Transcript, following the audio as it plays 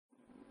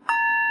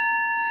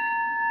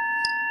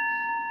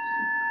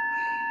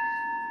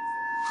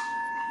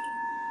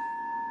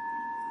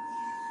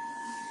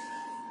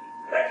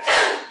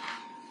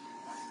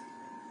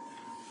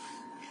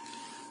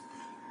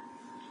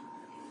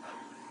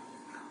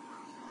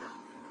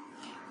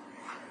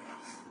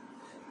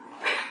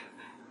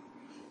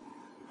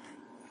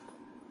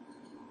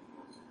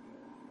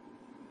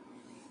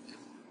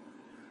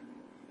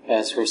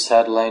as we're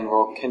settling,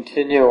 we'll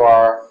continue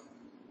our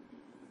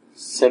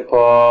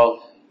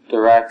simple,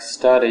 direct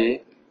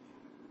study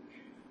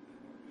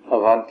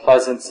of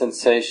unpleasant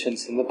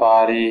sensations in the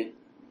body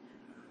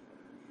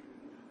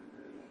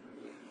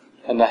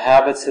and the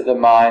habits of the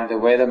mind, the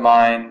way the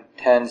mind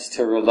tends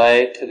to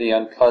relate to the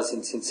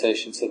unpleasant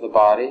sensations of the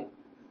body,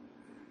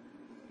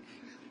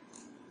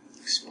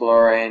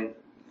 exploring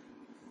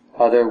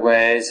other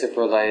ways of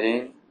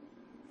relating.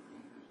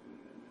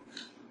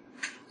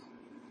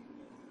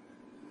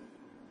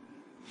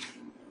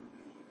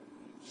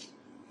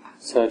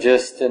 So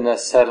just in the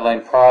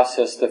settling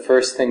process, the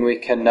first thing we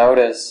can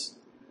notice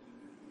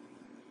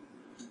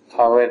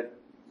how it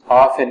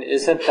often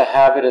isn't the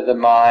habit of the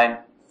mind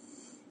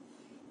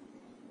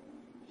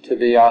to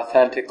be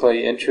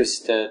authentically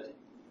interested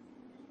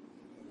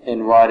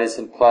in what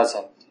isn't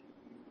pleasant.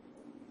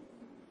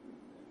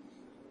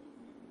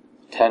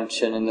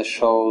 Tension in the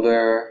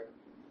shoulder,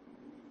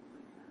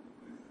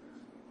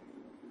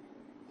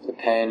 the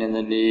pain in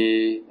the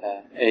knee,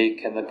 the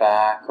ache in the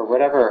back, or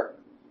whatever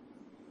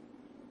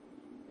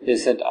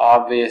isn't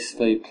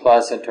obviously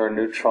pleasant or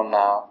neutral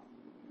now.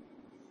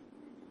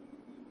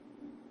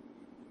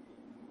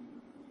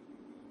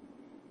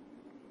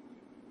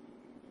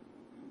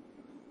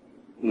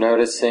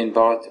 Noticing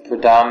both the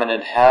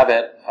predominant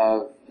habit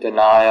of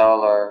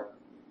denial or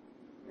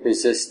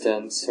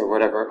resistance or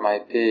whatever it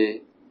might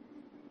be,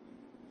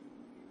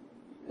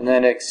 and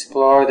then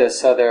explore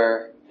this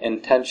other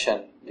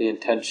intention, the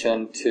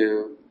intention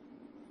to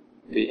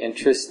be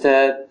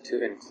interested,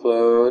 to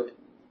include.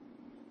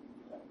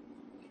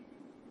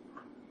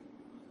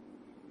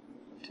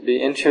 To be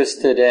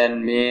interested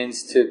in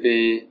means to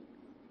be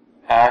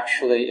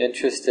actually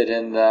interested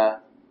in the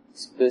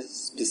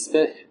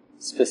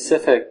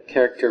specific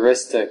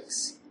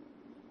characteristics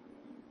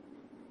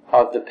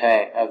of the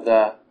pain, of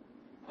the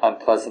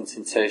unpleasant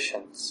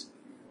sensations.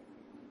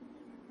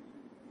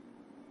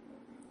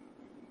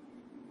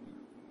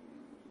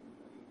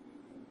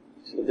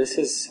 So this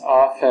is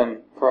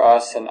often for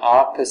us an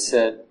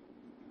opposite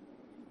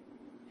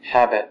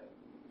habit.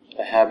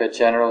 The habit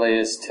generally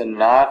is to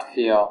not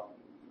feel,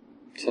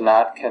 to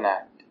not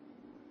connect.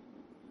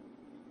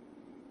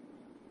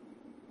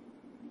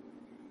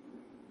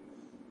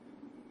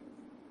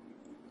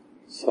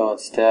 So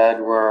instead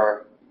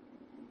we're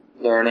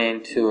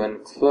learning to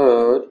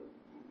include,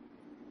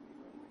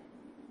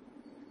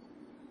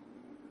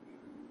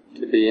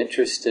 to be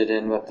interested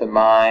in what the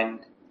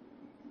mind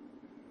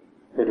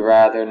would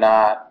rather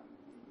not,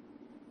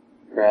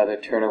 rather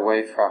turn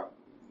away from.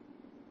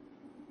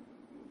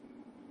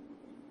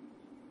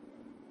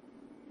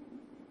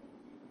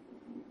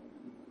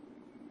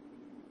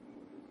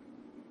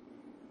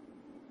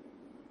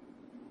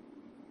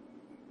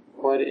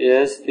 What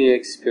is the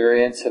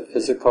experience of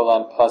physical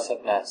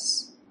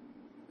unpleasantness,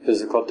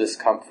 physical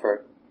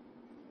discomfort?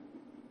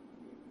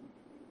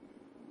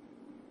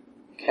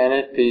 Can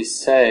it be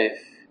safe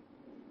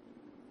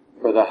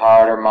for the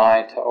heart or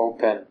mind to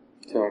open,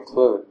 to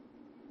include?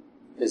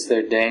 Is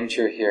there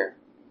danger here?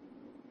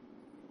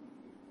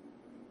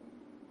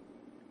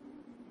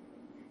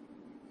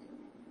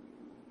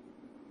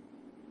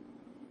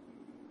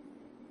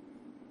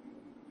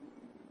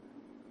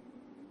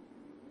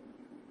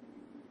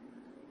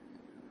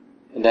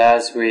 And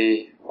as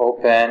we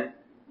open,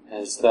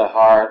 as the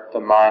heart, the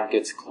mind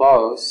gets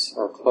close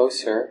or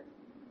closer,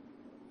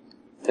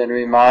 then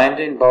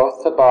reminding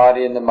both the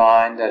body and the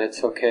mind that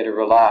it's okay to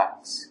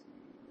relax.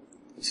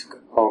 It's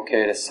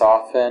okay to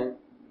soften.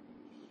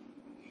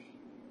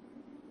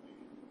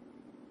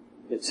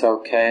 It's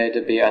okay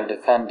to be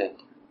undefended.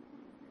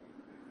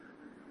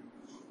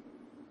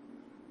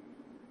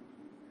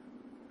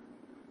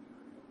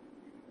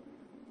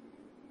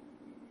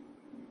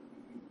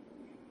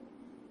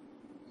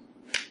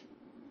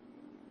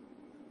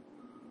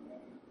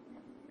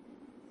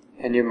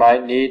 And you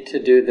might need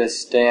to do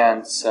this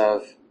dance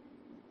of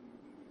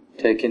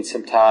taking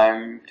some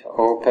time to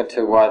open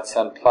to what's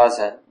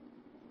unpleasant,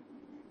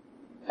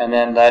 and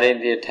then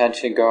letting the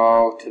attention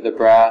go to the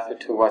breath or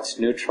to what's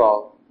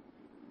neutral.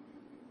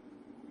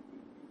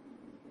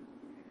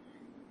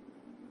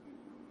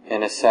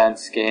 In a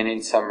sense,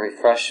 gaining some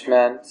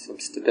refreshment, some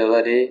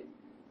stability,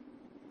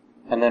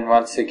 and then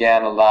once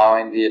again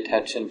allowing the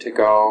attention to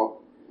go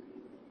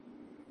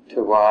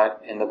to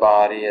what in the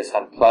body is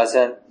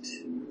unpleasant,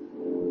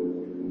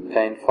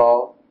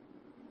 painful,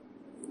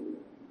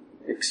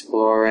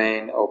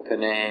 exploring,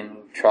 opening,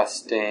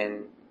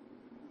 trusting,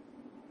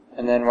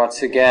 and then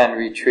once again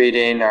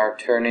retreating or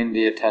turning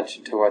the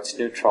attention to what's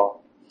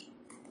neutral,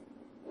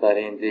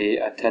 letting the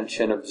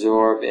attention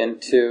absorb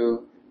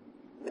into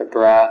the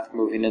breath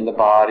moving in the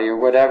body or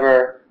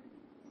whatever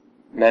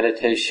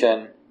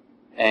meditation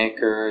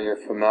anchor you're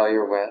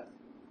familiar with.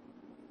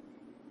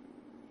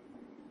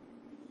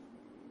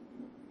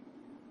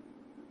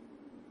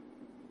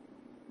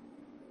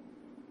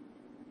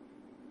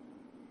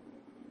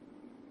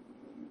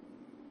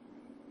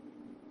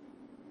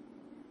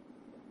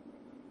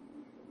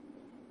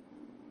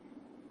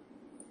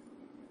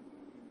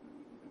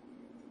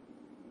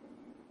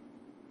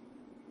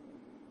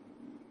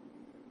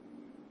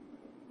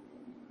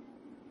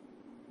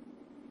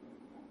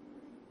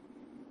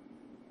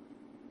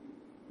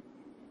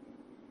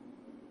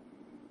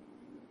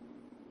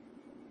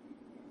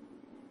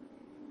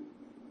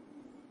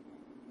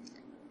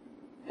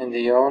 And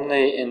the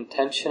only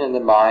intention in the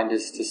mind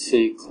is to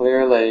see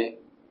clearly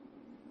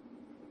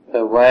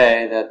the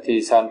way that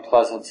these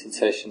unpleasant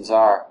sensations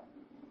are,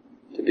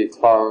 to be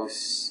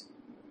close,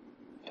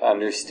 to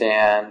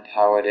understand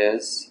how it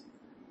is,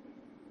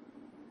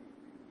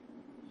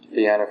 to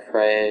be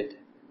unafraid.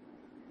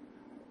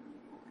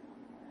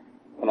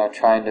 We're not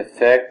trying to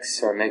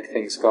fix or make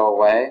things go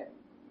away.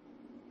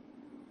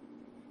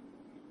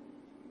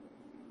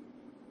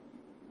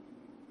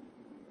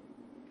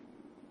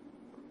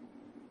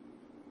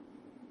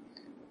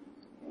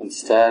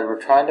 Instead, we're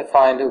trying to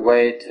find a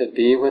way to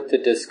be with the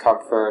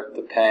discomfort,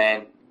 the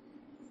pain,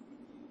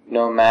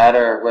 no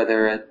matter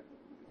whether it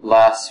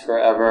lasts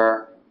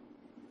forever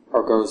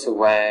or goes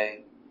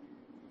away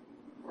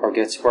or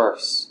gets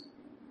worse.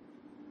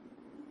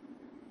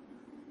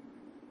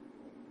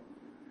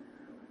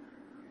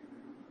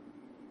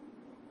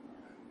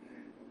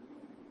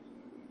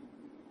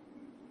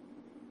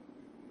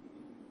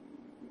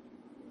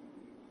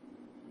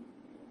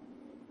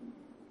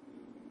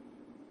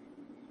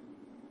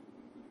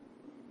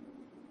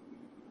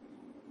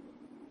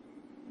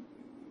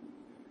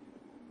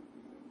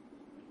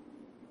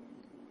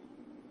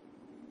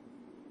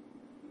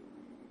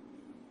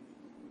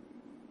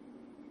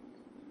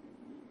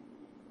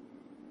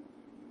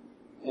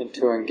 And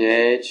to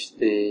engage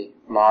the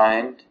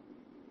mind,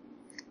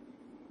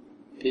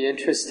 be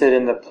interested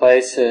in the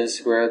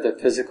places where the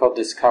physical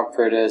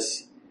discomfort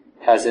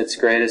has its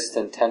greatest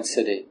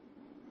intensity.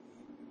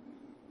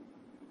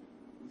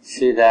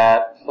 See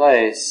that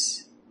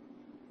place,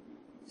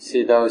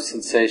 see those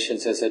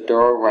sensations as a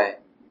doorway.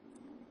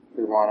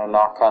 We want to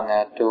knock on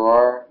that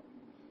door,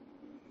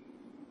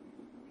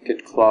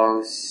 get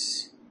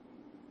close,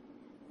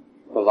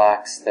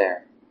 relax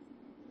there.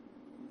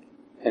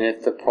 And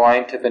if the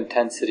point of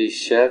intensity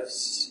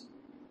shifts,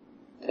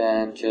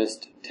 then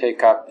just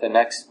take up the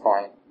next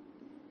point.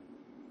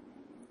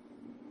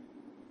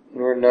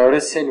 And we're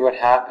noticing what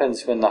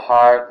happens when the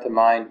heart, the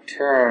mind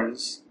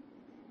turns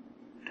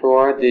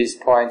toward these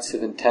points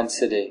of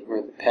intensity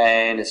where the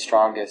pain is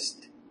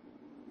strongest.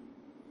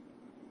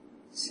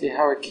 See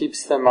how it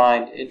keeps the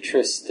mind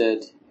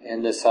interested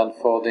in this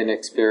unfolding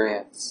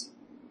experience.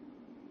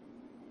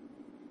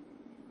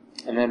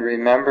 And then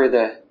remember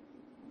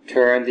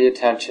turn the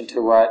attention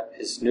to what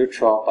is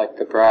neutral, like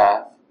the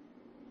breath,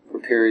 for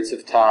periods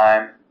of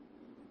time,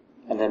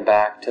 and then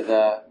back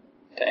to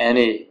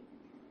any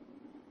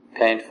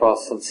painful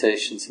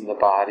sensations in the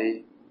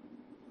body.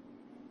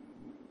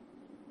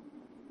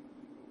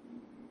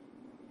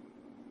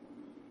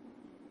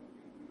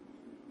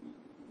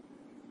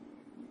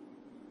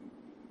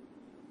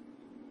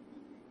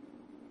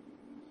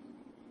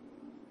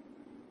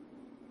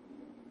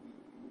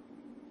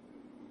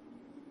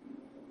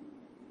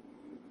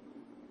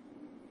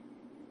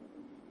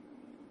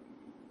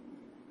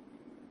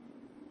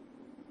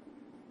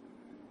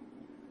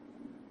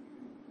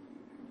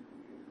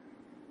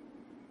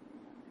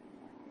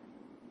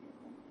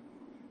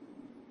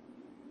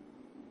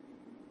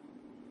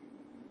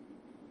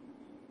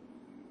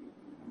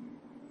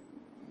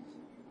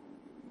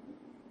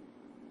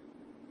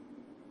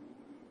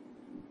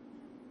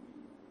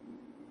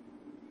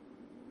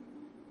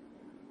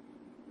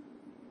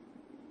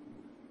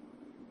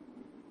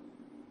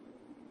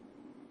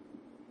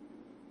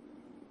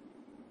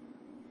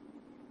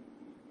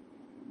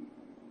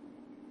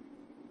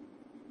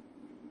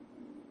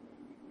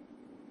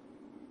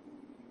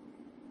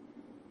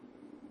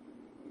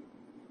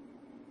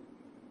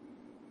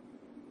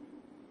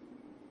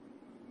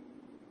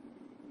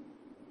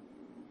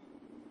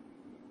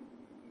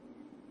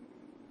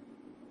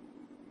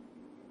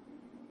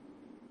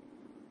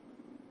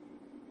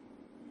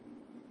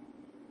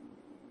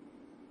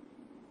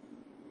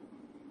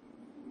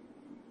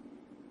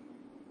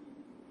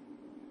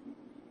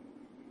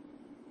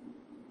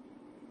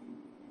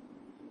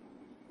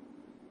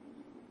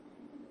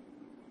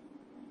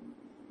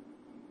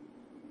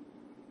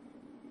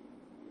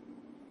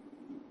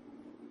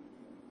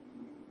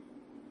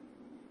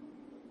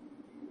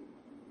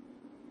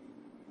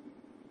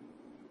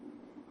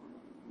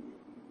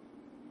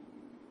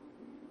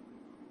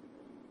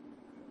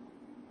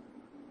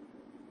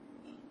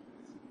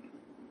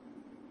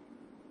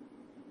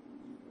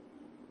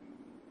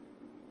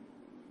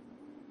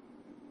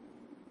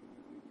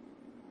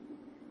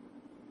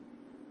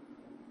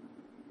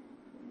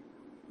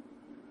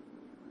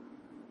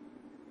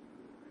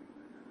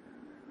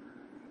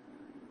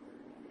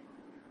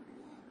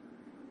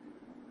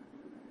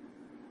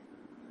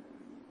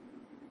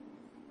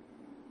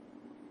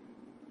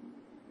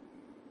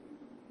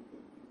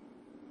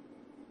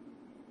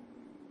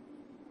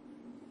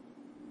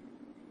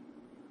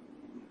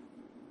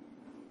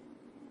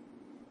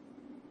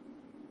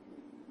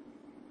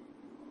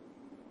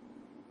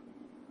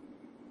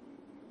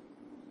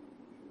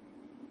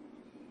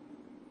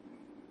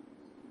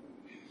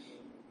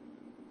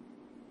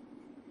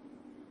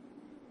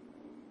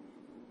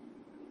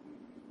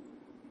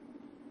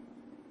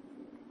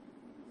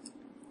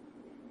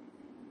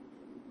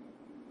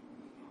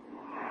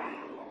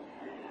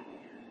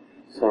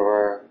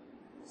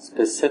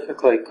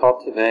 specifically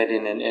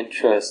cultivating an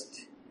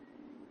interest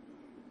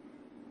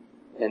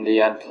in the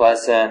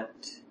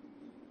unpleasant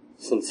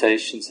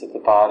sensations of the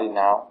body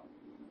now.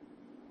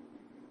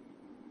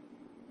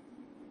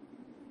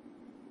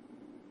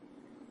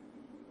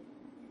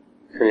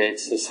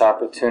 Creates this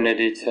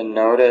opportunity to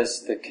notice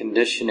the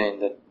conditioning,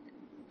 the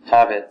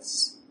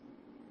habits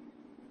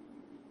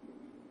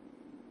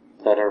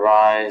that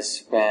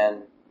arise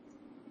when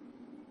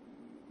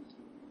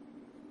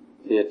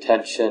the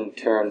attention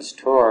turns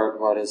toward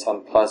what is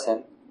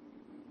unpleasant.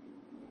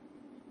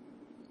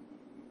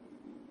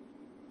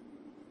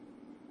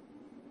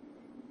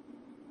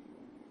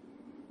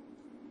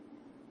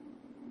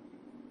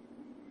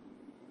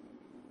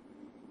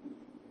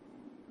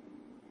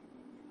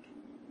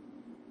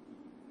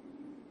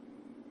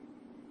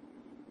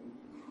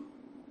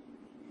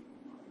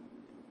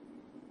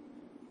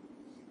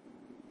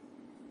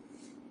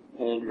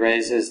 And it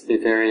raises the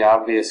very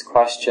obvious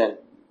question: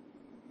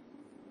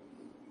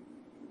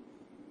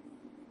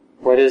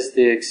 what is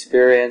the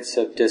experience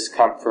of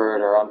discomfort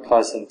or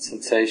unpleasant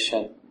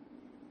sensation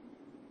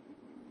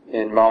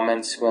in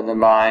moments when the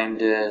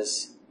mind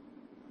is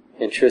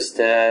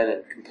interested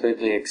and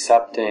completely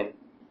accepting,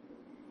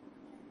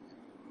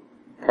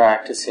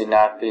 practicing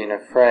not being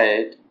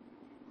afraid?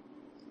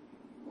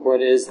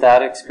 What is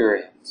that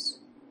experience?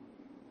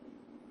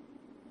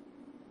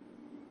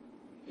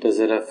 Does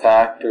it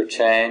affect or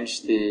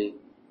change the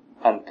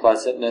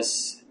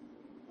unpleasantness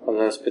of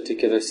those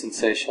particular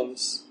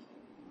sensations?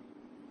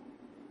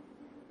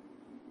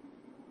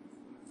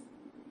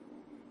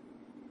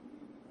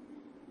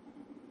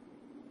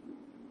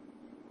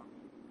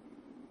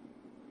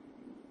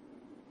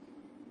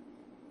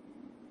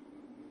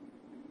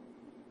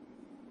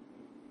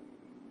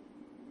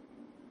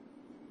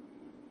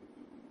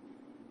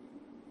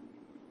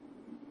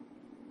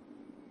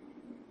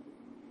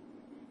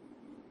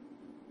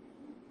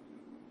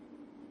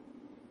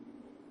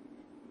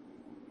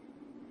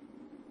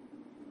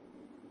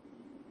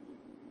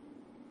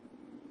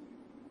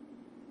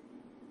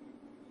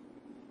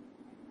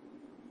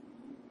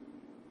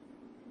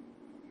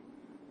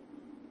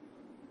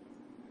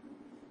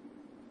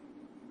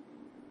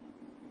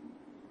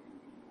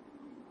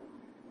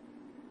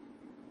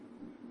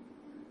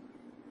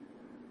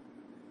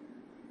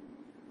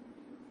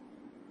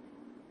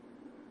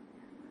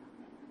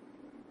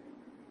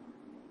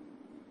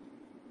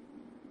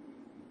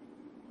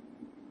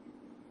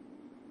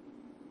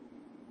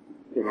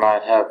 You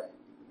might have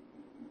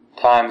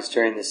times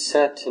during the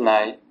sit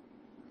tonight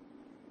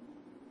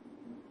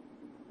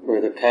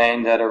where the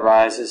pain that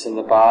arises in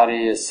the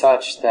body is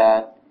such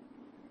that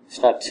it's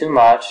not too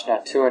much,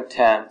 not too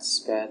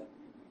intense, but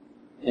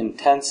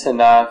intense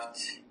enough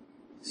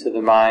so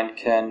the mind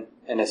can,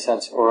 in a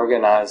sense,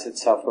 organize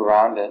itself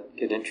around it,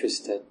 get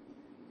interested.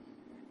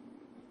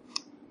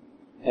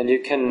 And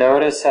you can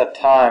notice at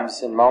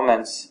times, in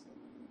moments,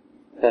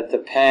 that the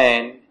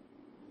pain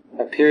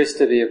appears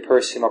to be a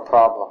personal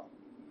problem.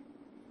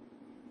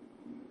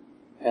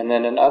 And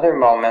then in other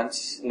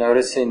moments,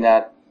 noticing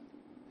that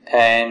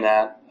pain,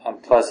 that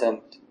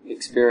unpleasant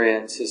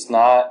experience is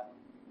not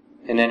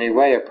in any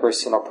way a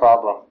personal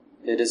problem.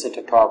 It isn't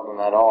a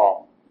problem at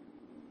all.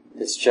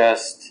 It's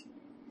just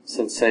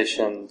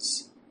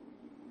sensations,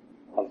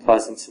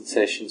 unpleasant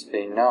sensations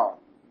being known.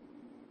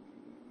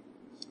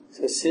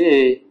 So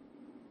see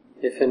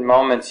if in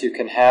moments you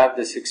can have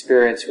this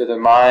experience where the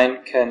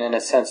mind can, in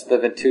a sense,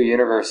 live in two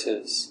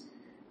universes.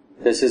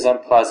 This is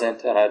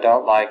unpleasant and I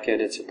don't like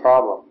it, it's a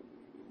problem.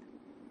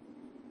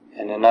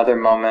 And in other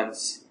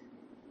moments,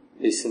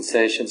 these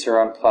sensations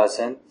are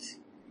unpleasant,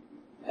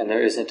 and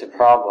there isn't a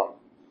problem.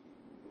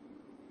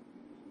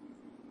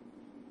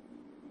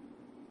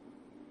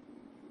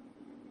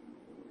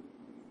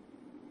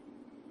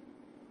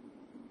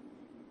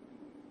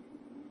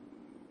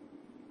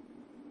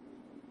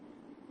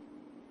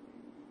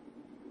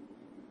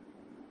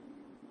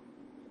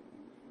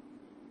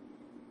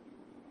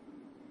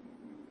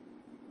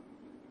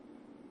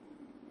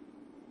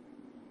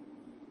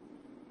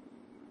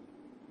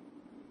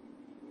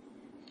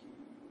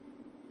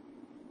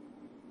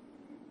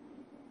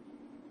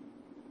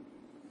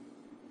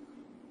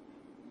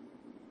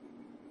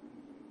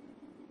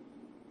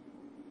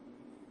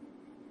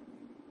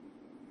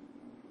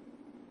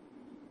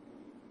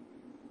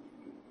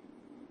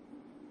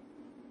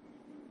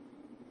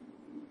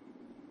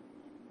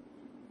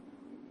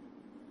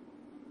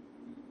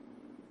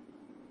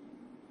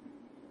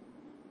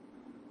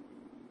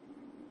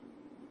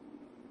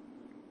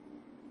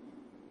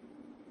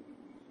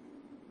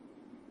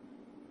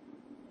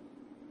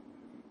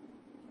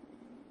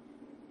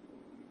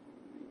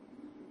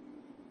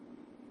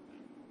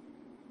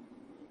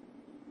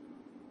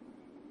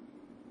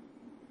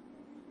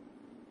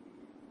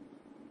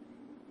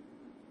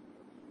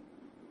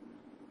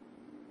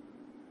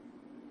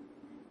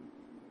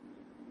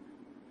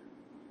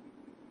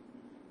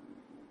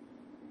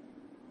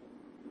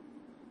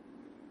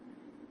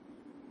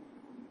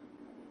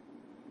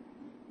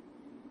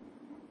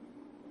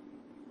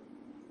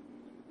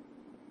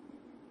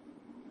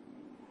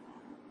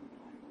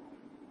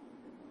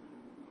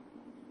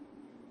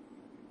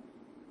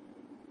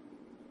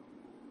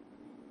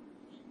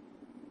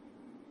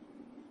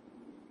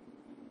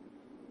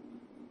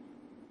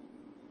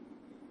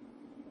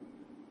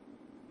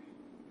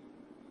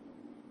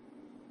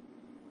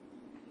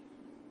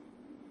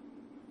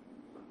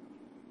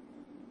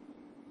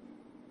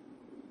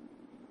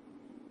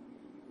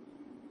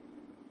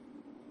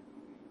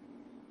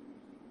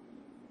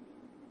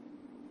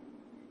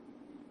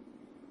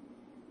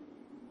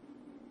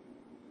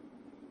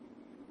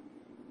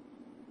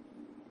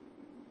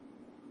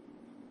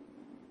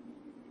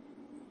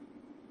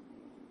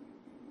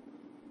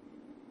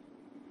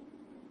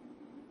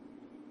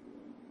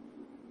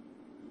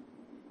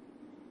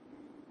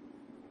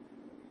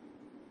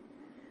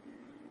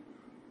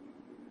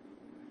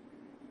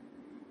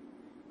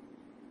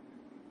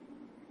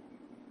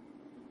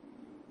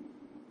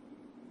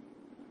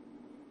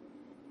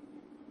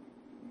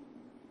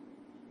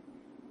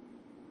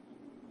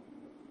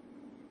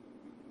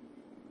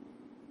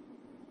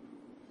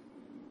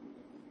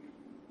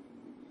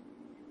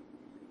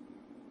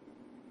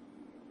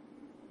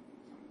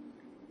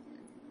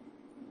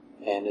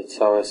 And it's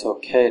always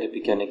okay to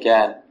begin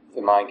again if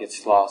the mind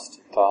gets lost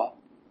in thought.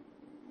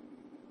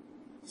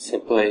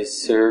 Simply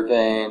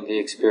surveying the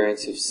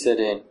experience of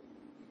sitting,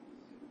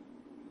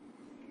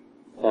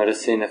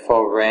 noticing the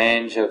full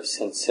range of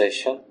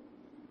sensation.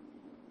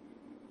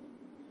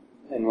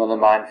 And when the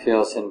mind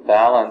feels in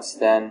balance,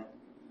 then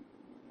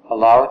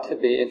allow it to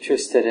be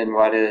interested in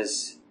what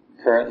is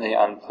currently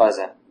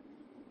unpleasant.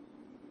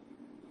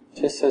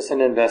 Just as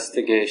an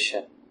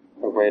investigation,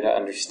 a way to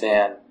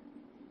understand.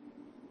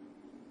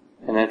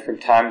 And then from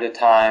time to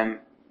time,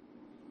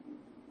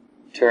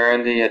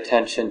 turn the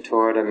attention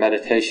toward a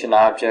meditation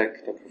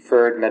object, a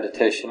preferred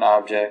meditation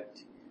object,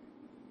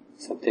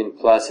 something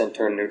pleasant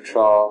or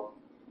neutral,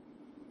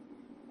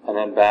 and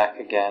then back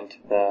again to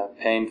the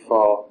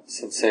painful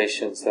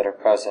sensations that are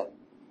present.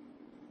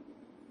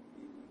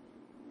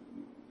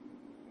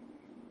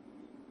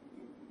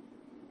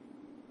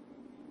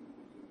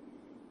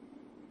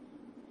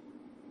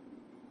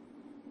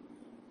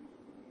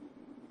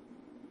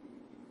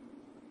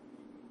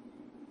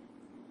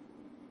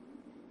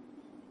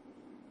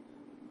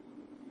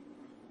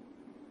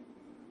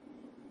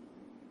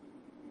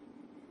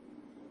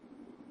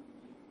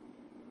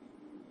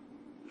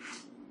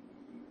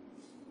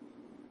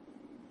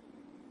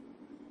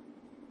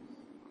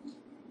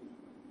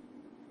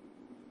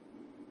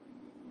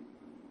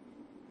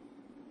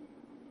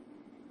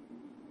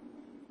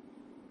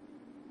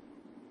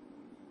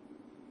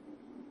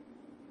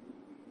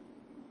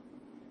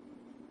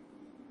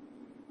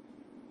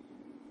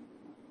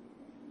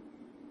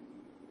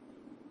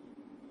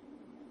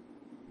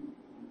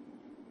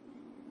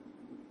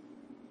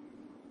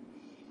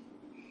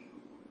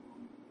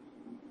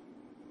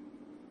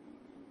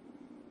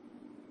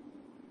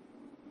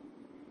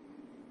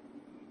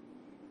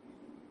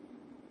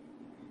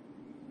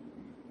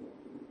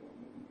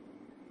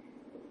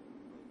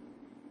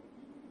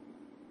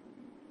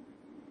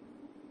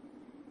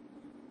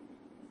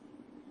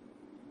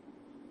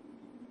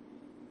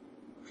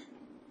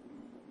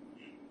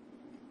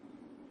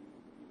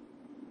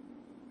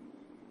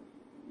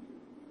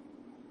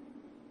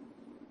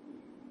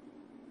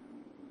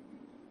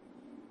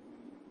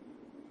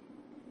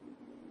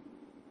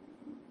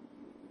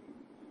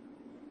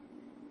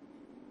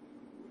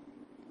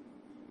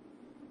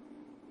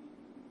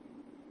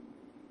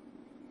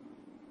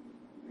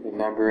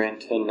 Remembering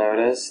to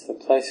notice the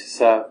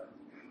places of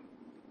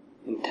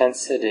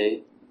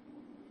intensity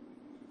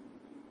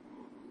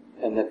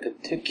and the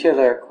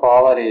particular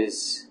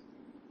qualities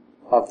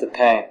of the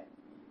pain.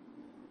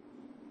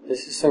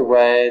 This is a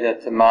way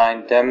that the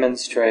mind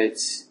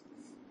demonstrates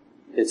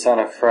it's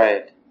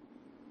unafraid,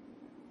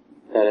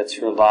 that it's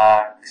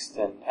relaxed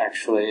and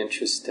actually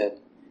interested.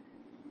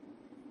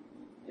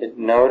 It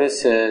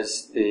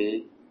notices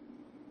the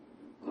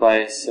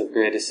place of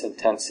greatest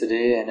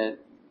intensity and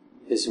it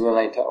is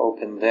willing to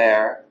open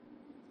there,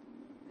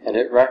 and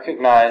it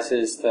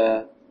recognizes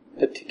the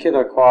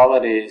particular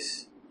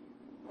qualities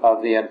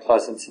of the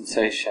unpleasant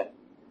sensation.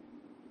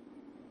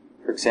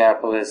 For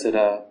example, is it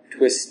a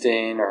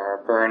twisting or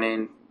a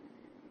burning,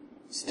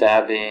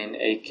 stabbing,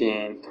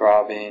 aching,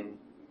 throbbing,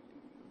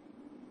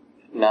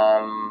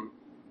 numb?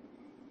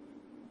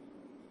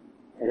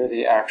 What are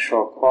the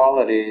actual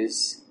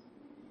qualities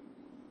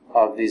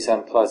of these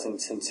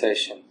unpleasant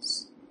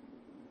sensations?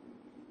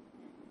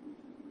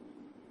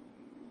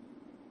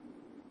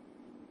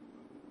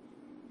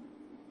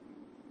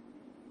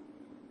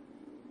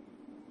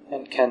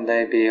 And can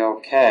they be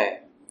okay?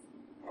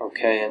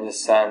 Okay in the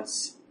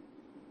sense,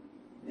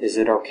 is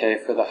it okay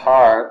for the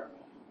heart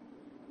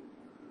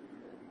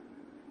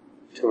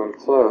to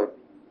include,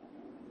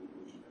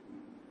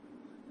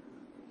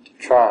 to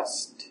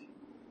trust?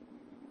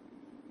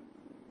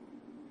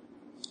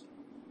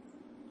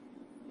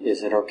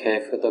 Is it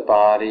okay for the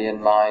body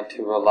and mind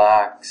to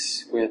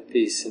relax with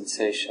these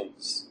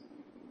sensations?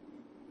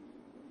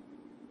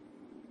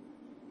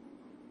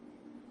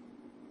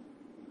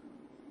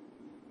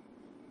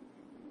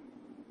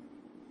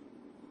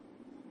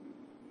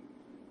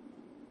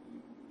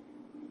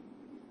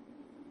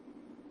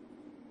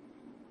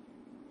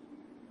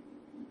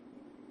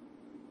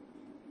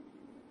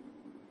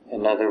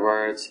 In other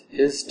words,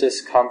 is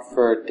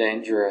discomfort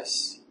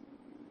dangerous?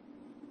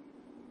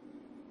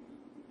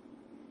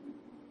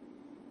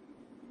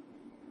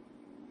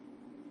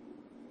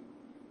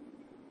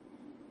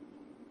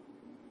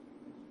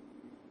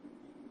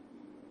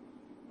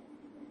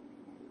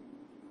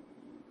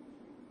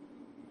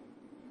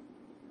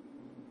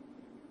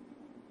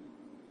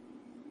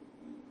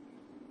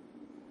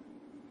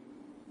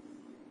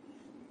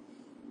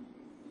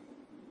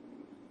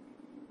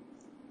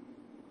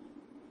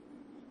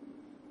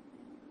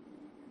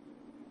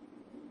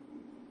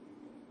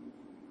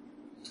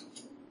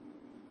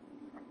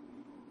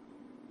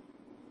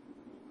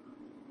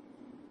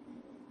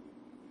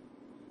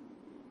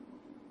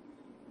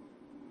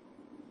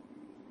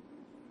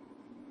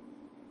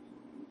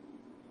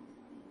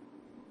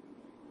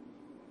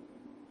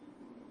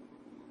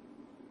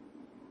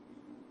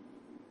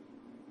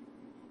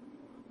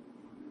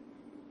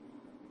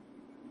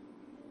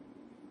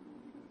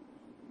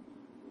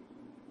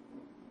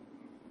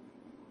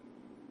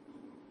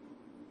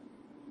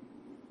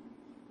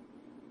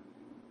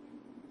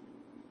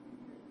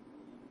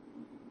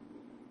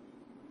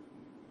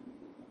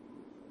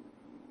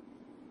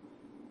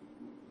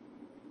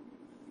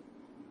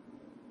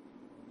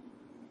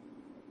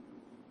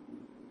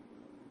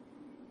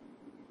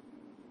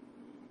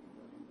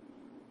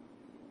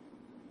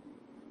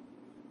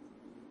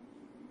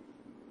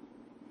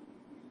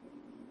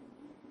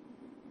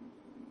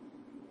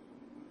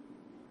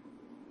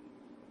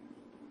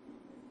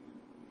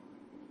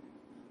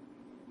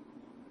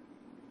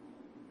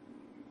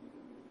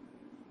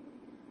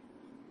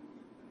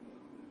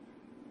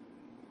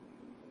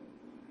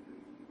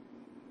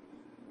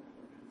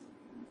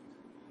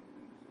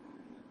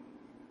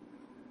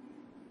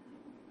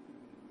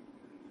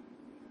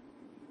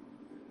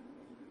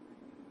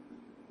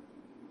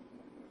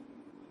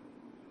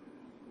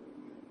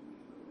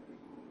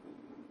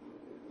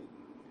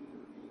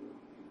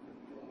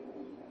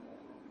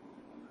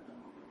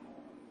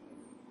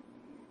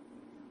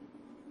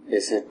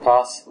 Is it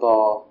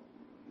possible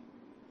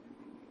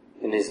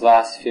in these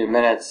last few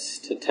minutes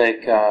to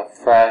take a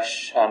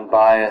fresh,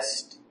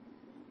 unbiased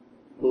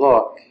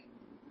look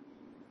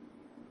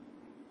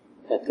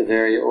at the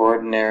very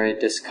ordinary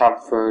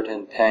discomfort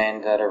and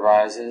pain that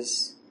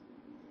arises?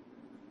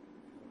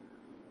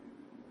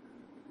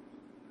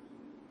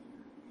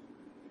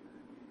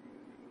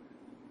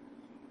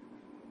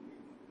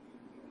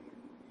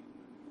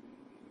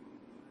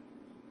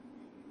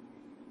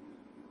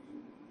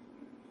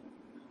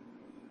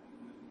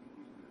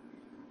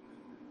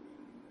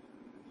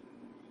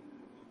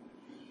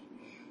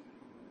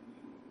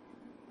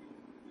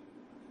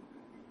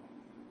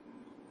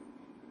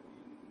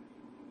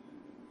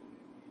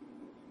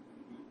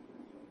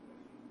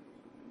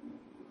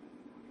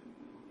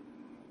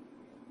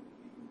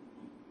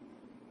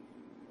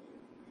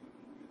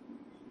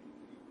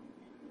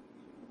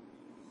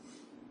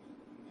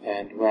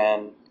 And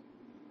when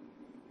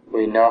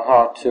we know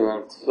how to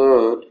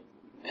include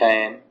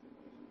pain,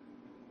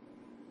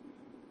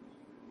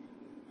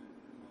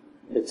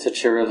 it's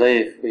such a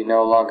relief. We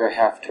no longer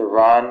have to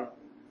run,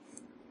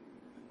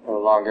 no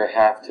longer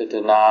have to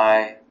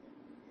deny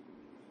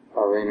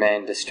or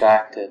remain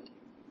distracted.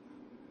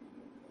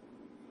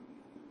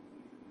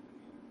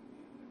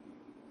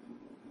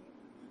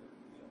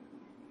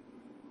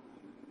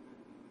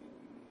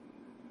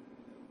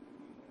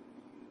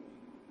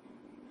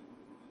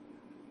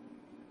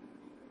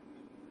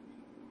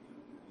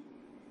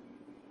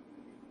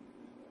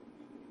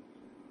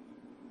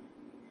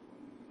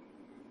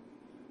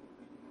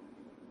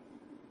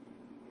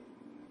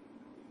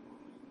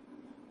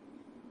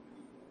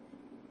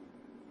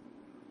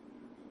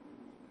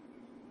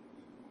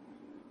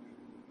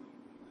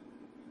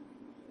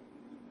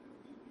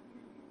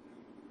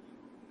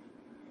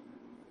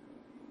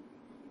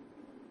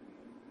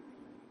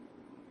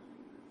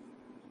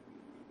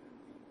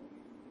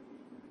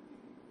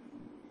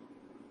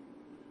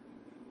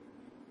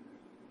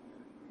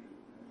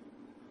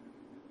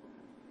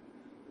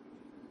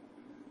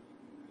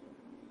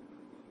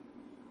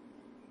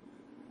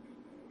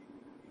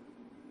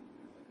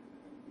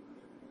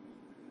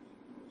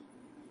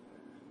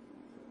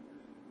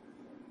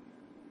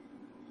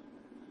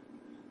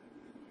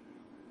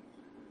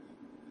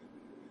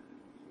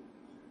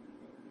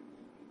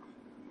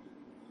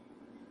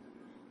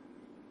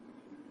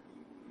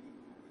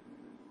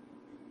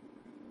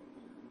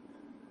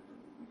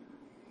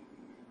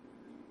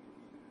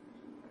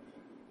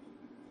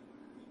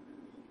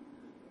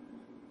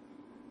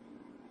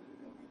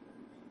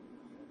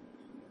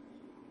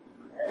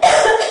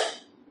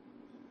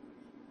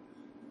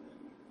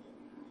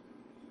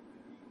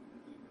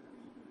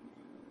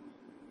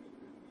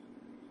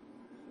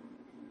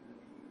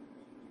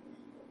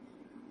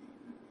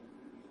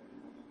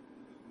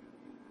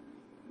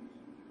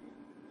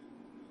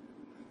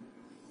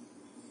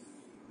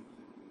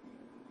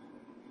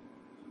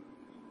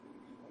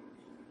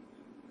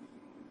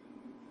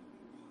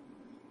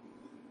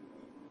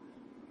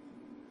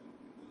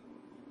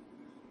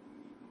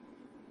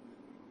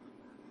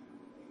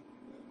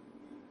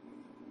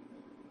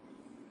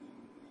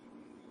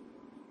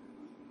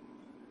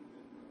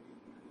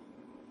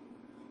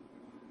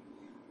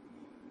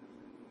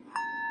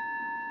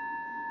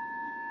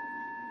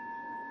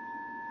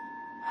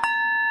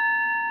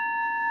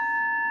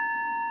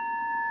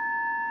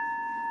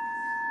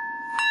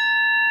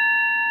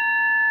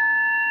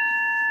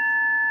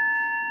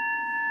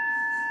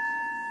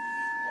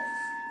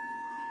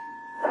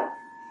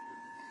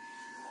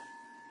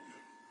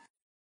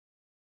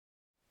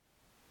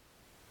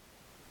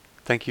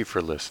 Thank you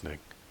for listening.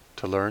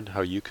 To learn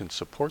how you can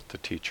support the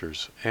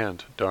teachers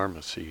and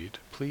Dharma Seed,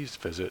 please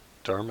visit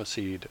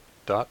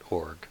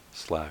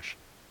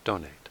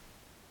dharmaseed.org/donate.